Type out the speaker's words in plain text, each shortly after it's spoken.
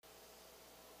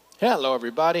Hello,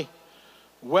 everybody.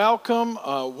 Welcome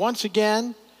once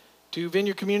again to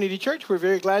Vineyard Community Church. We're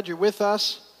very glad you're with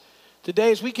us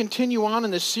today as we continue on in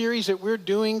the series that we're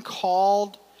doing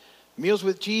called Meals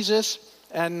with Jesus.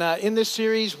 And in this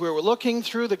series, we're looking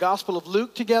through the Gospel of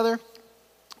Luke together.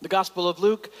 The Gospel of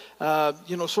Luke,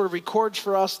 sort of records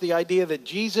for us the idea that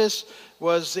Jesus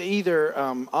was either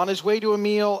on his way to a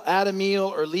meal, at a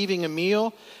meal, or leaving a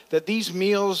meal. That these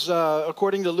meals,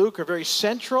 according to Luke, are very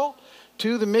central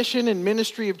to the mission and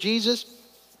ministry of Jesus.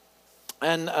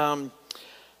 And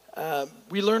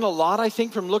we learn a lot, I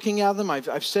think, from looking at them.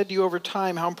 I've said to you over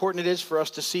time how important it is for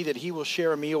us to see that he will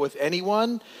share a meal with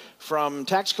anyone, from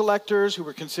tax collectors who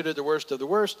were considered the worst of the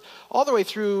worst, all the way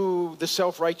through the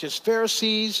self-righteous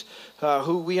Pharisees,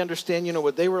 who we understand,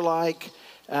 what they were like.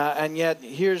 And yet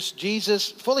here's Jesus,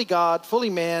 fully God,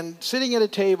 fully man, sitting at a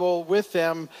table with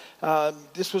them.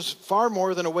 This was far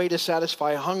more than a way to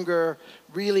satisfy hunger.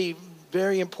 Really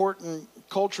very important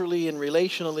culturally and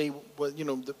relationally,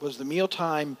 was the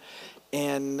mealtime.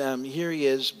 And here he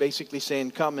is basically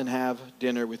saying, come and have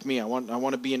dinner with me. I want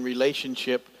to be in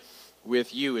relationship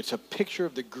with you. It's a picture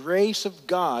of the grace of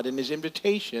God and his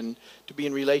invitation to be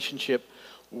in relationship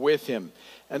with him.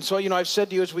 And so, I've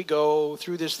said to you as we go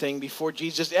through this thing, before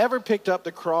Jesus ever picked up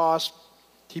the cross,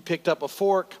 he picked up a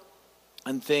fork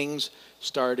and things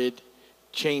started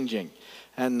changing.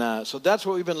 And so that's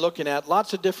what we've been looking at.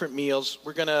 Lots of different meals.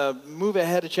 We're going to move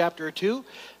ahead a chapter or two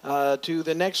to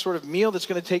the next sort of meal that's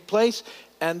going to take place.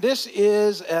 And this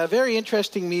is a very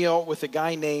interesting meal with a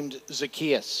guy named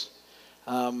Zacchaeus.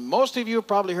 Most of you have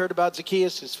probably heard about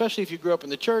Zacchaeus, especially if you grew up in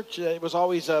the church. It was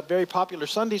always a very popular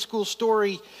Sunday school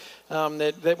story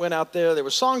that went out there. There were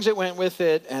songs that went with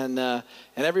it, and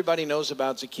everybody knows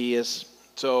about Zacchaeus.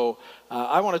 So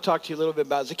I want to talk to you a little bit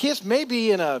about Zacchaeus,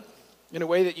 maybe in a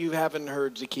way that you haven't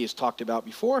heard Zacchaeus talked about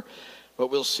before, but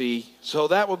we'll see. So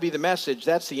that will be the message.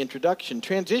 That's the introduction.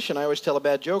 Transition, I always tell a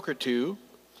bad joke or two,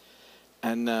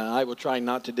 and I will try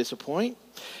not to disappoint.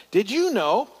 Did you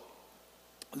know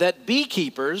that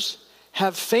beekeepers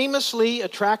have famously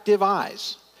attractive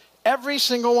eyes? Every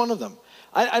single one of them.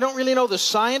 I don't really know the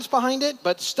science behind it,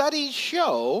 but studies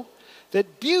show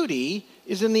that beauty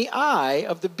is in the eye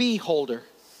of the bee holder.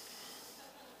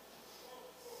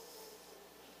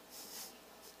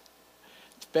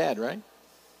 Bad, right?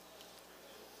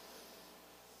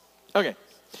 Okay.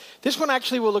 This one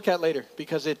actually we'll look at later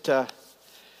because it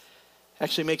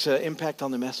actually makes an impact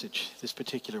on the message, this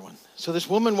particular one. So this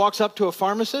woman walks up to a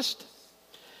pharmacist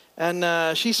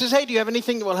and she says, hey, do you have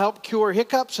anything that will help cure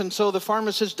hiccups? And so the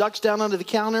pharmacist ducks down under the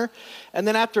counter, and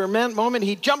then after a moment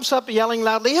he jumps up yelling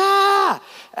loudly, ah!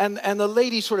 And the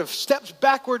lady sort of steps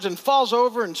backwards and falls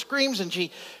over and screams, and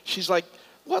she's like,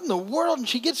 what in the world? And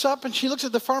she gets up and she looks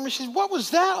at the pharmacist. She says, what was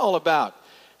that all about?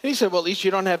 And he said, well, at least you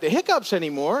don't have the hiccups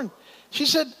anymore. And she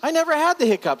said, I never had the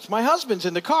hiccups. My husband's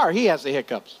in the car. He has the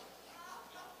hiccups.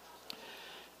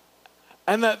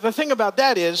 And the thing about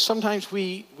that is sometimes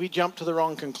we jump to the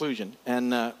wrong conclusion.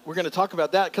 And we're going to talk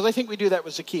about that because I think we do that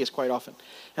with Zacchaeus quite often.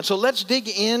 And so let's dig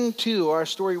into our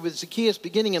story with Zacchaeus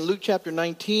beginning in Luke chapter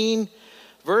 19,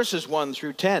 verses 1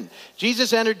 through 10.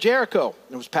 Jesus entered Jericho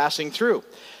and was passing through.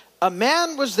 A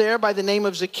man was there by the name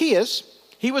of Zacchaeus.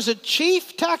 He was a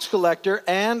chief tax collector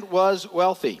and was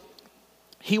wealthy.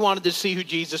 He wanted to see who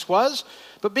Jesus was,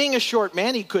 but being a short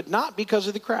man, he could not because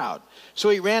of the crowd. So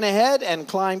he ran ahead and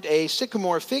climbed a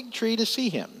sycamore fig tree to see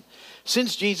him,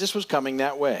 since Jesus was coming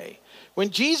that way.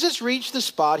 When Jesus reached the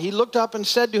spot, he looked up and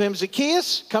said to him,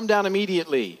 Zacchaeus, come down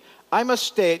immediately. I must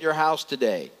stay at your house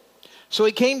today. So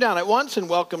he came down at once and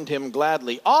welcomed him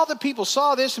gladly. All the people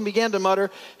saw this and began to mutter,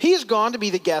 he is gone to be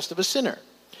the guest of a sinner.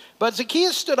 But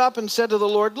Zacchaeus stood up and said to the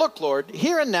Lord, look, Lord,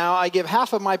 here and now I give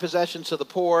half of my possessions to the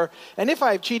poor, and if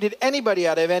I have cheated anybody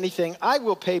out of anything, I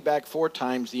will pay back 4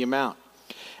 times the amount.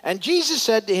 And Jesus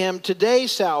said to him, today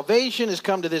salvation has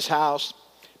come to this house,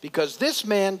 because this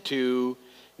man too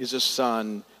is a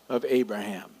son of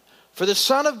Abraham. For the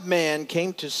Son of Man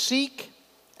came to seek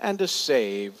and to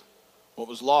save what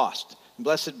was lost.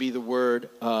 Blessed be the word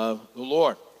of the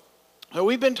Lord. So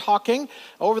we've been talking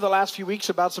over the last few weeks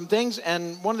about some things,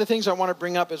 and one of the things I want to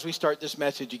bring up as we start this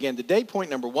message again today,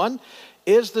 point number 1,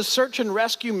 is the search and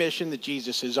rescue mission that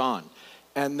Jesus is on,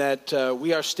 and that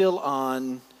we are still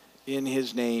on in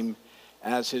his name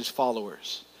as his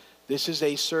followers. This is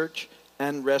a search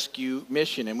and rescue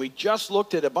mission. And we just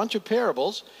looked at a bunch of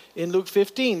parables in Luke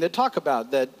 15 that talk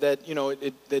about that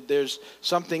there's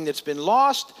something that's been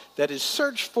lost, that is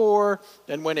searched for,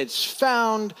 and when it's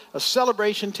found, a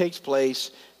celebration takes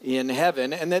place in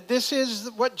heaven, and that this is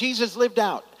what Jesus lived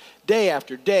out. Day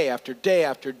after day after day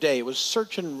after day. It was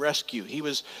search and rescue. He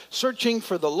was searching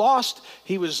for the lost.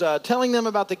 He was telling them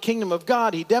about the kingdom of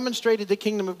God. He demonstrated the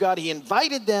kingdom of God. He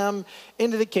invited them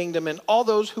into the kingdom, and all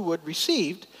those who would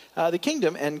received the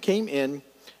kingdom and came in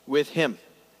with him.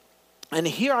 And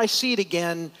here I see it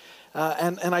again,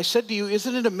 and I said to you,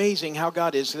 isn't it amazing how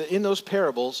God is? In those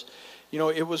parables, you know,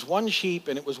 it was one sheep,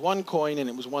 and it was one coin, and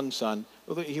it was one son.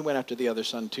 Well, he went after the other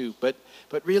son too. But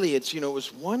really, it's, you know, it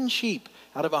was one sheep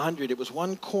out of 100. It was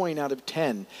one coin out of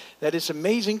 10. That is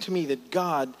amazing to me that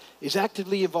God is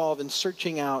actively involved in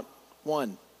searching out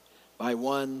one by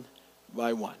one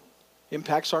by one.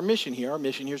 Impacts our mission here. Our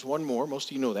mission here is one more. Most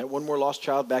of you know that. One more lost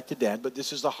child back to dad. But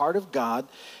this is the heart of God,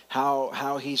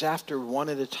 how he's after one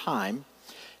at a time.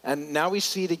 And now we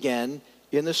see it again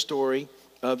in the story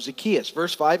of Zacchaeus.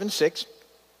 Verse 5 and 6.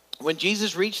 When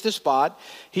Jesus reached the spot,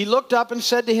 he looked up and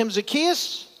said to him,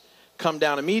 Zacchaeus, come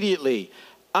down immediately.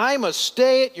 I must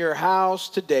stay at your house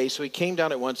today. So he came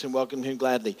down at once and welcomed him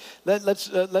gladly.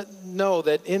 Let's know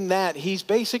that in that,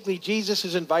 Jesus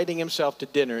is inviting himself to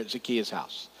dinner at Zacchaeus'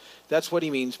 house. That's what he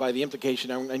means by the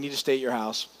implication, I need to stay at your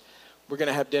house. We're going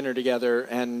to have dinner together.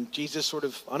 And Jesus sort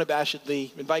of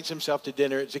unabashedly invites himself to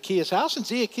dinner at Zacchaeus' house. And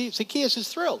Zacchaeus is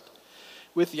thrilled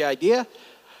with the idea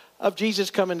of Jesus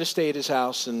coming to stay at his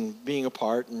house and being a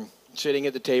part and sitting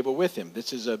at the table with him.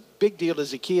 This is a big deal to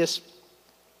Zacchaeus,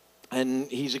 and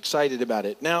he's excited about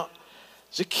it. Now,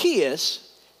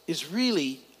 Zacchaeus is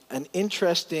really an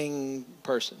interesting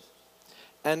person.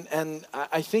 And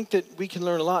I think that we can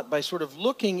learn a lot by sort of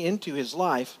looking into his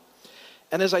life.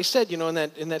 And as I said, you know,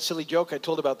 in that silly joke I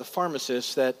told about the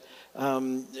pharmacist, that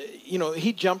you know,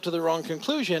 he jumped to the wrong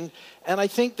conclusion, and I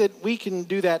think that we can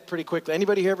do that pretty quickly.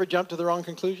 Anybody here ever jump to the wrong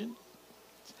conclusion?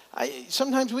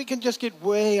 Sometimes we can just get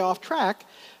way off track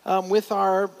with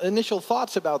our initial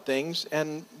thoughts about things,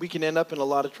 and we can end up in a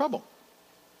lot of trouble.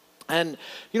 And,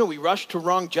 you know, we rush to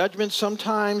wrong judgments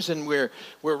sometimes, and we're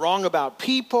wrong about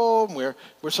people.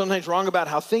 We're sometimes wrong about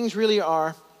how things really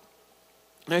are.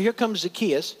 Now, here comes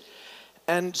Zacchaeus.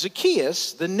 And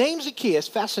Zacchaeus, the name Zacchaeus,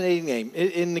 fascinating name.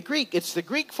 In the Greek, it's the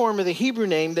Greek form of the Hebrew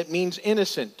name that means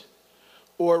innocent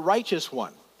or righteous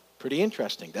one. Pretty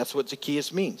interesting. That's what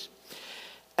Zacchaeus means.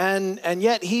 And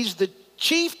yet he's the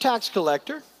chief tax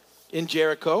collector in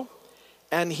Jericho,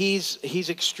 and he's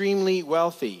extremely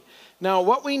wealthy. Now,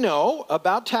 what we know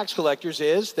about tax collectors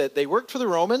is that they worked for the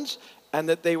Romans, and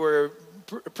that they were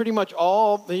pretty much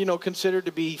all, you know, considered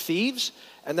to be thieves,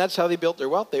 and that's how they built their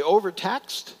wealth. They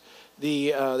overtaxed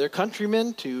their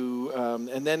countrymen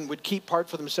and then would keep part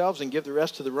for themselves and give the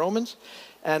rest to the Romans.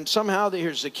 And somehow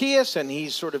here's Zacchaeus, and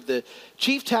he's sort of the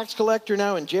chief tax collector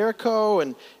now in Jericho,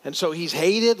 and so he's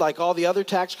hated like all the other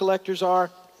tax collectors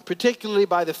are, particularly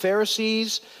by the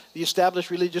Pharisees, the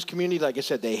established religious community. Like I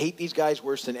said, they hate these guys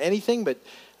worse than anything, but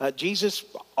Jesus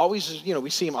always, you know, we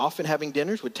see him often having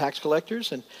dinners with tax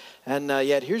collectors, and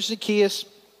yet here's Zacchaeus,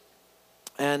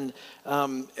 and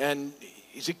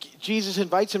Jesus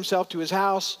invites himself to his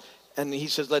house, and he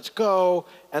says, let's go.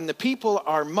 And the people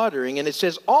are muttering, and it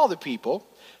says all the people.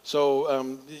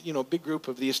 So, you know, big group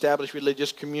of the established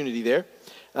religious community there.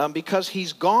 Because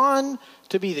he's gone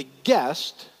to be the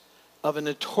guest of a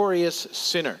notorious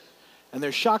sinner. And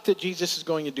they're shocked that Jesus is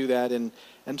going to do that. And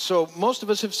so most of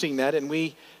us have seen that, and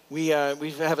we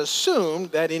have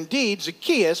assumed that indeed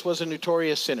Zacchaeus was a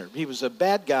notorious sinner. He was a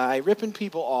bad guy, ripping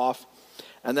people off.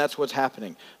 And that's what's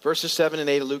happening. Verses 7 and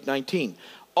 8 of Luke 19.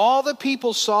 All the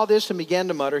people saw this and began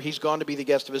to mutter, he's gone to be the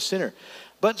guest of a sinner.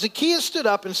 But Zacchaeus stood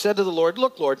up and said to the Lord,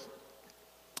 look, Lord,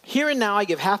 here and now I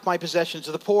give half my possessions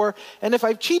to the poor, and if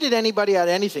I've cheated anybody out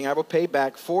of anything, I will pay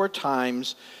back 4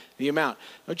 times the amount.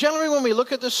 Now, generally, when we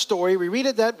look at this story, we read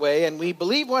it that way, and we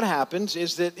believe what happens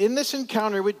is that in this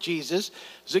encounter with Jesus,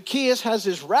 Zacchaeus has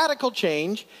this radical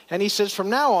change, and he says,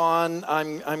 from now on,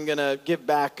 I'm going to give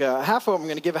back half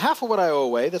of what I owe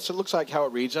away. It looks like how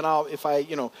it reads, and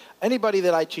anybody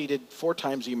that I cheated, 4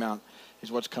 times the amount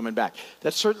is what's coming back.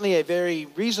 That's certainly a very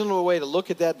reasonable way to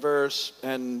look at that verse,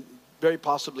 and very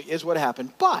possibly is what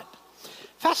happened. But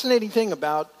fascinating thing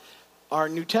about our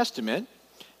New Testament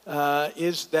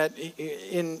is that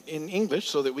in English,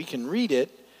 so that we can read it,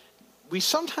 we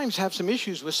sometimes have some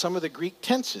issues with some of the Greek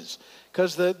tenses.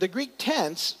 Because the Greek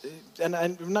tense, and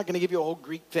I'm not going to give you a whole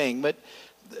Greek thing, but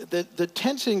the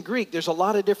tense in Greek, there's a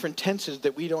lot of different tenses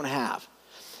that we don't have.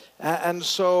 And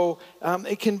so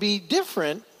it can be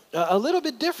different, a little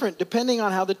bit different, depending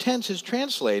on how the tense is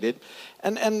translated.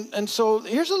 And so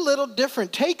here's a little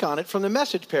different take on it from the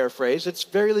Message paraphrase. It's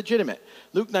very legitimate.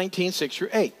 Luke 19, 6 through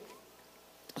 8.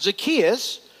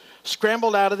 Zacchaeus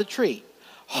scrambled out of the tree,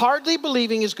 hardly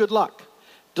believing his good luck,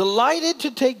 delighted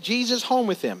to take Jesus home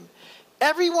with him.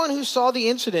 Everyone who saw the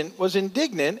incident was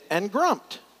indignant and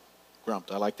grumped.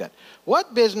 Grumped, I like that.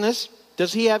 What business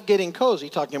does he have getting cozy,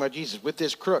 talking about Jesus, with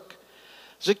this crook?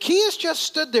 Zacchaeus just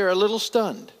stood there a little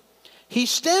stunned. He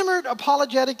stammered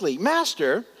apologetically,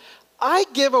 Master, I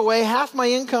give away half my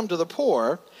income to the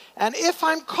poor, and if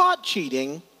I'm caught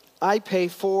cheating, I pay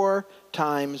 4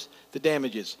 times the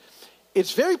damages.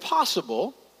 It's very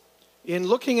possible, in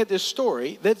looking at this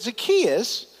story, that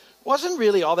Zacchaeus wasn't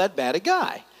really all that bad a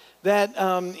guy. That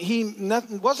he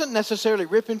wasn't necessarily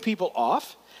ripping people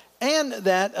off, and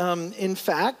that, in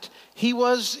fact, he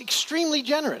was extremely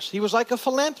generous. He was like a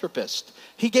philanthropist.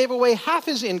 He gave away half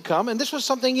his income, and this was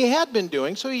something he had been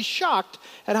doing, so he's shocked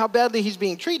at how badly he's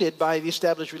being treated by the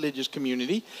established religious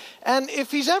community. And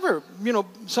if he's ever,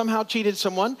 somehow cheated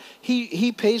someone,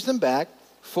 he pays them back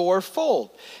fourfold.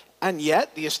 And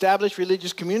yet, the established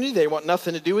religious community, they want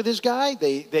nothing to do with this guy.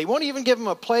 They won't even give him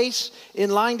a place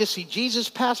in line to see Jesus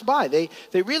pass by. They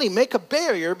really make a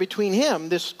barrier between him.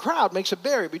 This crowd makes a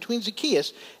barrier between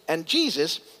Zacchaeus and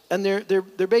Jesus, and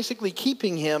they're basically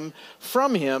keeping him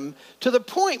from him to the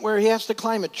point where he has to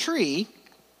climb a tree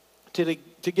to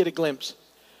get a glimpse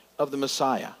of the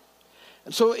Messiah.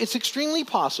 And so it's extremely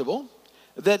possible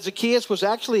that Zacchaeus was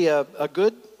actually a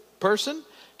good person,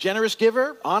 generous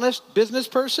giver, honest business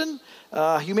person,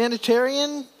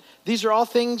 humanitarian. These are all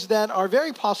things that are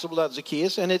very possible about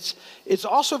Zacchaeus, and it's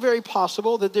also very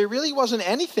possible that there really wasn't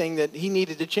anything that he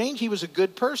needed to change. He was a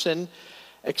good person,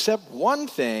 except one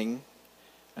thing,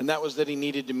 and that was that he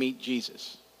needed to meet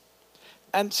Jesus.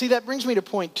 And see, that brings me to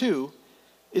point 2.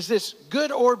 Is this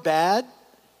good or bad?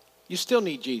 You still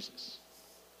need Jesus.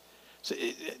 So,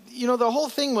 the whole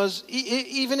thing was,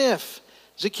 even if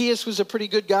Zacchaeus was a pretty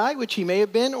good guy, which he may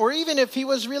have been, or even if he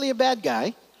was really a bad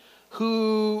guy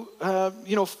who,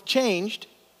 changed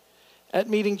at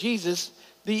meeting Jesus,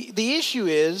 the issue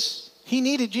is he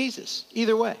needed Jesus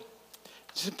either way.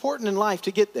 It's important in life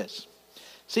to get this.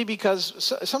 See,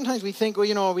 because sometimes we think,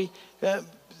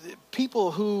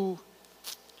 people who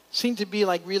seem to be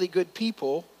like really good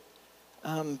people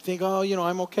think,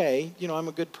 I'm okay, I'm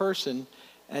a good person,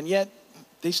 and yet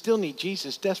they still need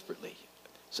Jesus desperately.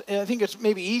 So, and I think it's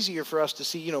maybe easier for us to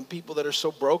see, people that are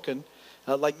so broken,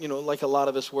 like a lot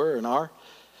of us were and are,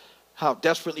 how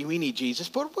desperately we need Jesus.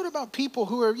 But what about people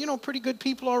who are, pretty good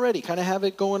people already, kind of have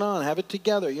it going on, have it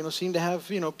together, seem to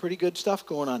have, pretty good stuff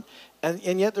going on.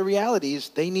 And yet the reality is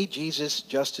they need Jesus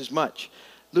just as much.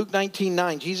 Luke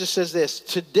 19:9, Jesus says this,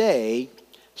 today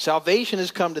salvation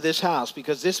has come to this house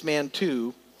because this man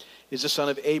too is the son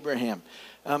of Abraham.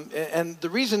 And the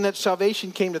reason that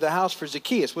salvation came to the house for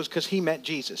Zacchaeus was because he met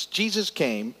Jesus. Jesus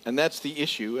came, and that's the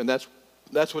issue, and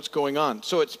that's what's going on.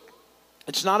 So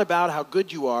it's not about how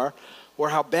good you are, or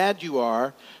how bad you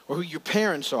are, or who your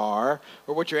parents are,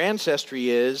 or what your ancestry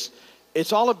is.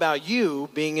 It's all about you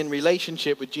being in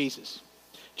relationship with Jesus.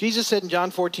 Jesus said in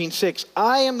John 14:6,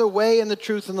 I am the way and the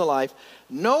truth and the life.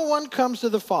 No one comes to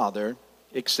the Father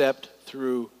except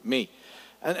through me.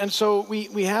 And so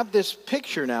we have this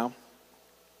picture now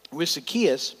with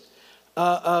Zacchaeus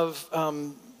of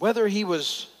whether he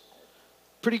was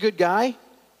a pretty good guy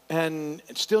and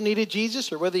still needed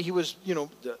Jesus, or whether he was,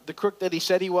 the crook that he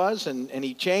said he was, and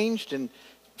he changed and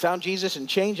found Jesus and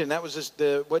changed, and that was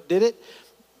what did it.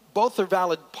 Both are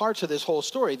valid parts of this whole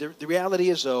story. The reality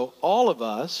is, though, all of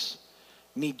us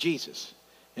need Jesus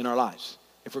in our lives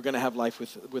if we're going to have life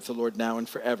with the Lord now and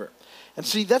forever. And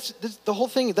see, that's the whole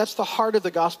thing. That's the heart of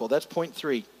the gospel. That's point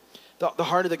 3, the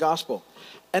heart of the gospel.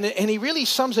 And he really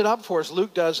sums it up for us,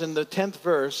 Luke does, in the 10th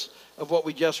verse of what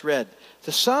we just read.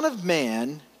 The Son of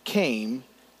Man came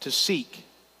to seek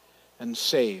and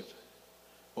save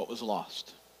what was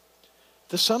lost.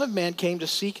 The Son of Man came to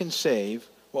seek and save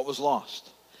what was lost.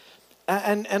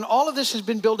 And all of this has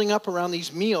been building up around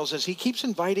these meals as he keeps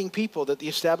inviting people that the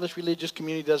established religious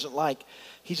community doesn't like.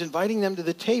 He's inviting them to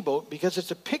the table because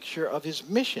it's a picture of his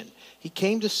mission. He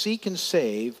came to seek and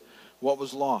save what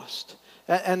was lost.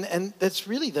 And that's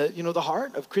really the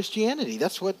heart of Christianity.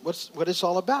 That's what it's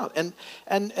all about. And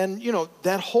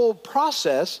that whole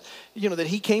process, that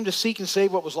he came to seek and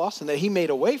save what was lost, and that he made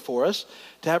a way for us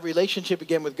to have a relationship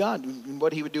again with God, and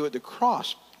what he would do at the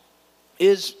cross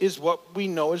is what we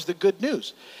know as the good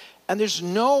news. And there's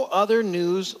no other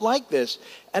news like this.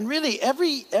 And really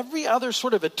every other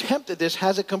sort of attempt at this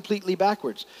has it completely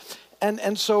backwards.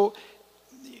 And so,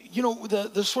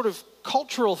 the sort of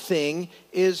cultural thing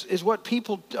is what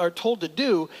people are told to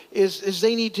do is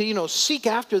they need to, seek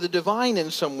after the divine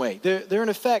in some way. They're in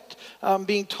effect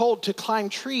being told to climb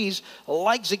trees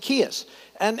like Zacchaeus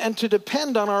and to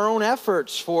depend on our own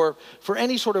efforts for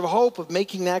any sort of hope of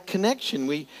making that connection.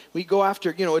 We go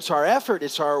after, it's our effort,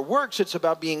 it's our works, it's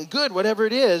about being good, whatever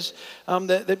it is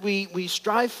that we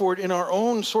strive for it in our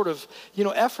own sort of,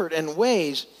 effort and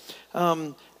ways.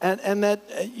 And that,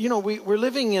 we're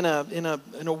living in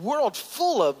a world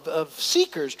full of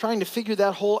seekers trying to figure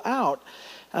that whole out.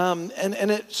 And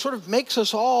it sort of makes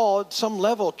us all, at some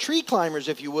level, tree climbers,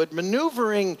 if you would,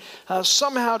 maneuvering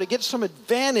somehow to get some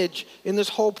advantage in this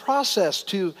whole process,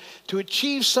 to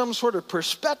achieve some sort of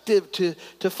perspective,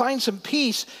 to find some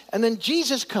peace. And then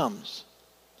Jesus comes.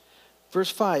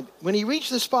 Verse 5, when he reached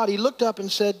the spot, he looked up and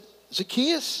said,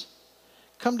 Zacchaeus,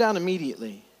 come down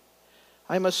immediately.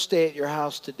 I must stay at your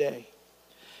house today.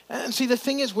 And see, the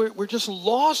thing is, we're just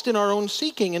lost in our own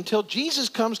seeking until Jesus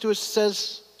comes to us and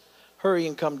says, hurry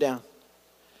and come down.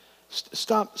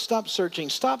 Stop searching.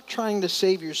 Stop trying to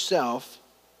save yourself.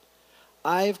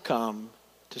 I've come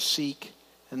to seek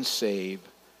and save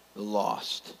the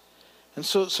lost. And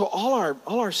so all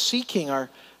our seeking, our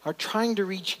trying to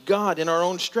reach God in our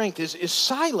own strength is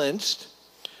silenced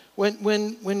when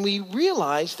we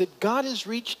realize that God has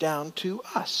reached down to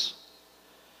us.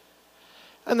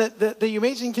 And the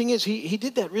amazing thing is he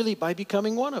did that really by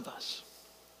becoming one of us.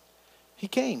 He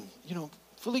came,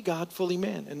 fully God, fully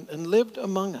man, and lived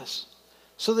among us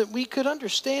so that we could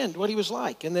understand what he was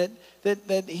like and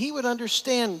that he would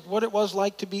understand what it was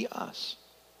like to be us.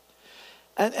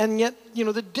 And yet,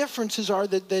 the differences are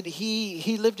that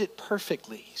he lived it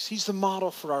perfectly. He's the model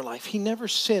for our life. He never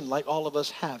sinned like all of us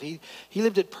have. He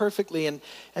lived it perfectly. And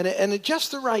at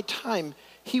just the right time,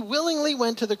 he willingly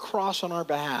went to the cross on our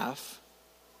behalf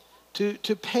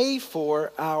to pay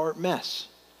for our mess.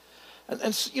 And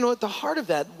at the heart of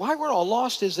that, why we're all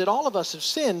lost is that all of us have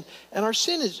sinned, and our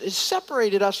sin is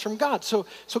separated us from God. So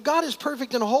God is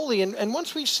perfect and holy, and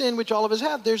once we've sinned, which all of us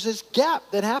have, there's this gap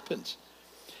that happens.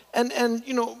 And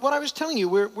what I was telling you,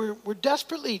 we're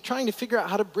desperately trying to figure out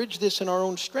how to bridge this in our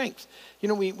own strength.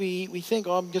 We think,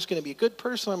 I'm just going to be a good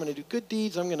person. I'm going to do good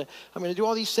deeds. I'm going to do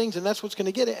all these things, and that's what's going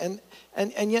to get it.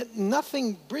 And yet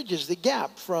nothing bridges the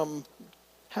gap from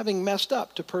having messed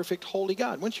up to perfect, holy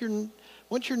God. Once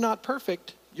you're not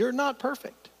perfect, you're not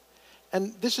perfect.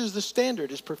 And this is the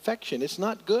standard, is perfection. It's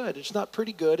not good. It's not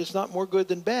pretty good. It's not more good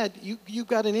than bad. You've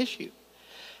got an issue.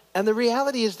 And the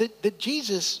reality is that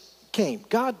Jesus came.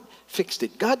 God fixed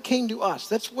it. God came to us.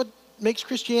 That's what makes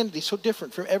Christianity so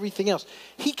different from everything else.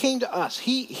 He came to us.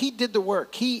 He did the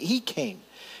work. He came.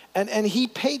 And he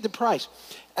paid the price.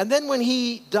 And then when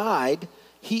he died,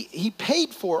 he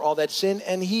paid for all that sin,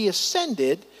 and he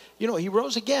ascended. He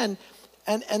rose again.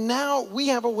 And now we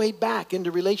have a way back into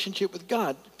relationship with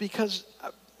God, because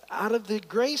out of the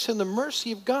grace and the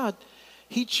mercy of God,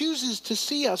 he chooses to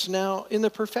see us now in the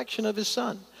perfection of his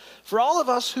Son. For all of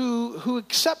us who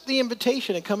accept the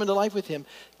invitation and come into life with him,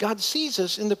 God sees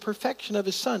us in the perfection of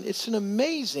his Son. It's an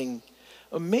amazing,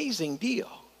 amazing deal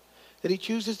that he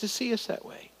chooses to see us that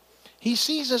way. He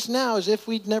sees us now as if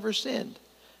we'd never sinned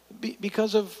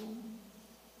because of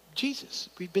Jesus.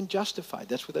 We've been justified.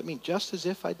 That's what that means. Just as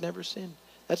if I'd never sinned.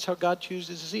 That's how God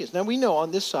chooses to see us. Now we know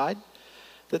on this side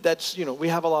that's we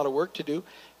have a lot of work to do.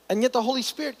 And yet the Holy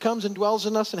Spirit comes and dwells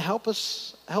in us and helps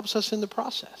us in the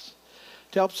process.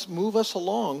 To help move us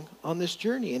along on this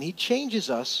journey. And he changes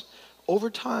us over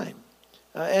time.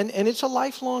 And it's a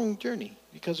lifelong journey,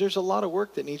 because there's a lot of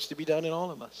work that needs to be done in all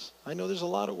of us. I know there's a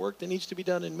lot of work that needs to be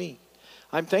done in me.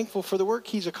 I'm thankful for the work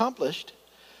he's accomplished,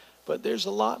 but there's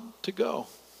a lot to go.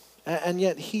 And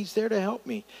yet he's there to help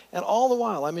me. And all the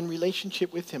while I'm in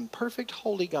relationship with him. Perfect,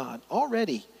 holy God,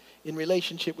 already in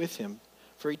relationship with him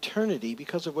for eternity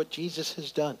because of what Jesus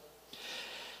has done.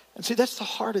 And see, that's the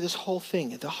heart of this whole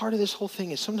thing. The heart of this whole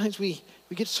thing is sometimes we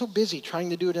get so busy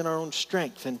trying to do it in our own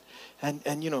strength and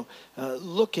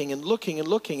looking and looking and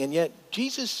looking. And yet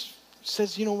Jesus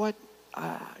says, you know what?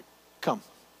 Come.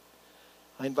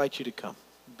 I invite you to come.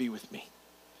 Be with me.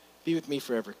 Be with me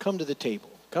forever. Come to the table.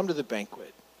 Come to the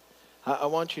banquet. I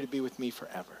want you to be with me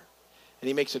forever. And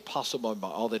he makes it possible by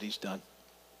all that he's done.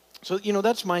 So,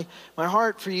 that's my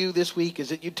heart for you this week, is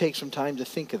that you take some time to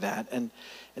think of that and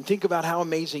think about how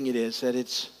amazing it is that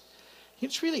it's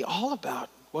really all about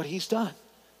what he's done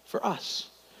for us.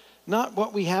 Not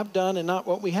what we have done and not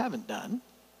what we haven't done.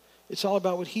 It's all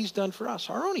about what he's done for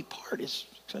us. Our only part is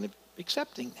kind of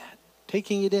accepting that,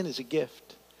 taking it in as a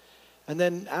gift, and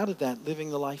then out of that,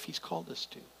 living the life he's called us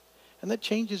to. And that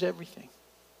changes everything.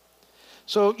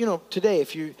 So, today,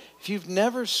 if you've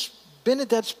never been at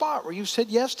that spot where you've said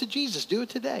yes to Jesus, do it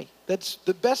today. That's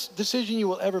the best decision you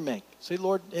will ever make. Say,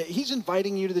 Lord, he's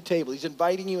inviting you to the table. He's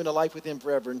inviting you into life with him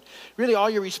forever. And really all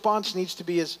your response needs to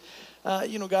be is,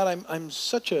 God,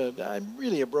 I'm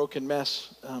really a broken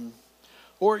mess.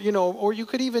 Or you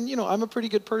could even, I'm a pretty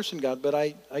good person, God, but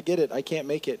I get it. I can't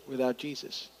make it without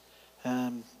Jesus.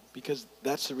 Because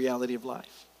that's the reality of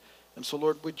life. And so,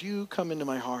 Lord, would you come into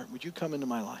my heart? Would you come into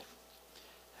my life?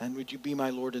 And would you be my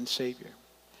Lord and Savior?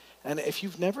 And if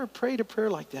you've never prayed a prayer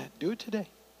like that, do it today.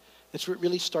 That's what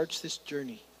really starts this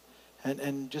journey.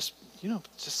 And just,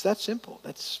 it's just that simple.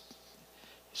 It's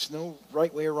no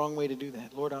right way or wrong way to do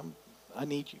that. Lord, I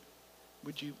need you.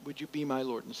 Would you be my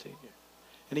Lord and Savior?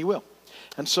 And he will.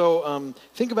 And so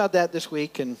think about that this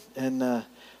week and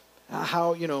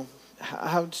how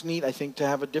it's neat, I think, to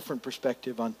have a different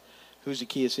perspective on who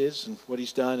Zacchaeus is and what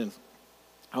he's done and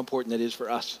how important that is for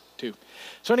us too.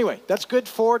 So anyway, that's good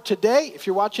for today. If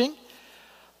you're watching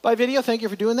by video, thank you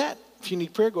for doing that. If you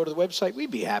need prayer, go to the website.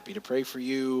 We'd be happy to pray for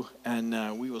you,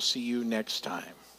 and we will see you next time.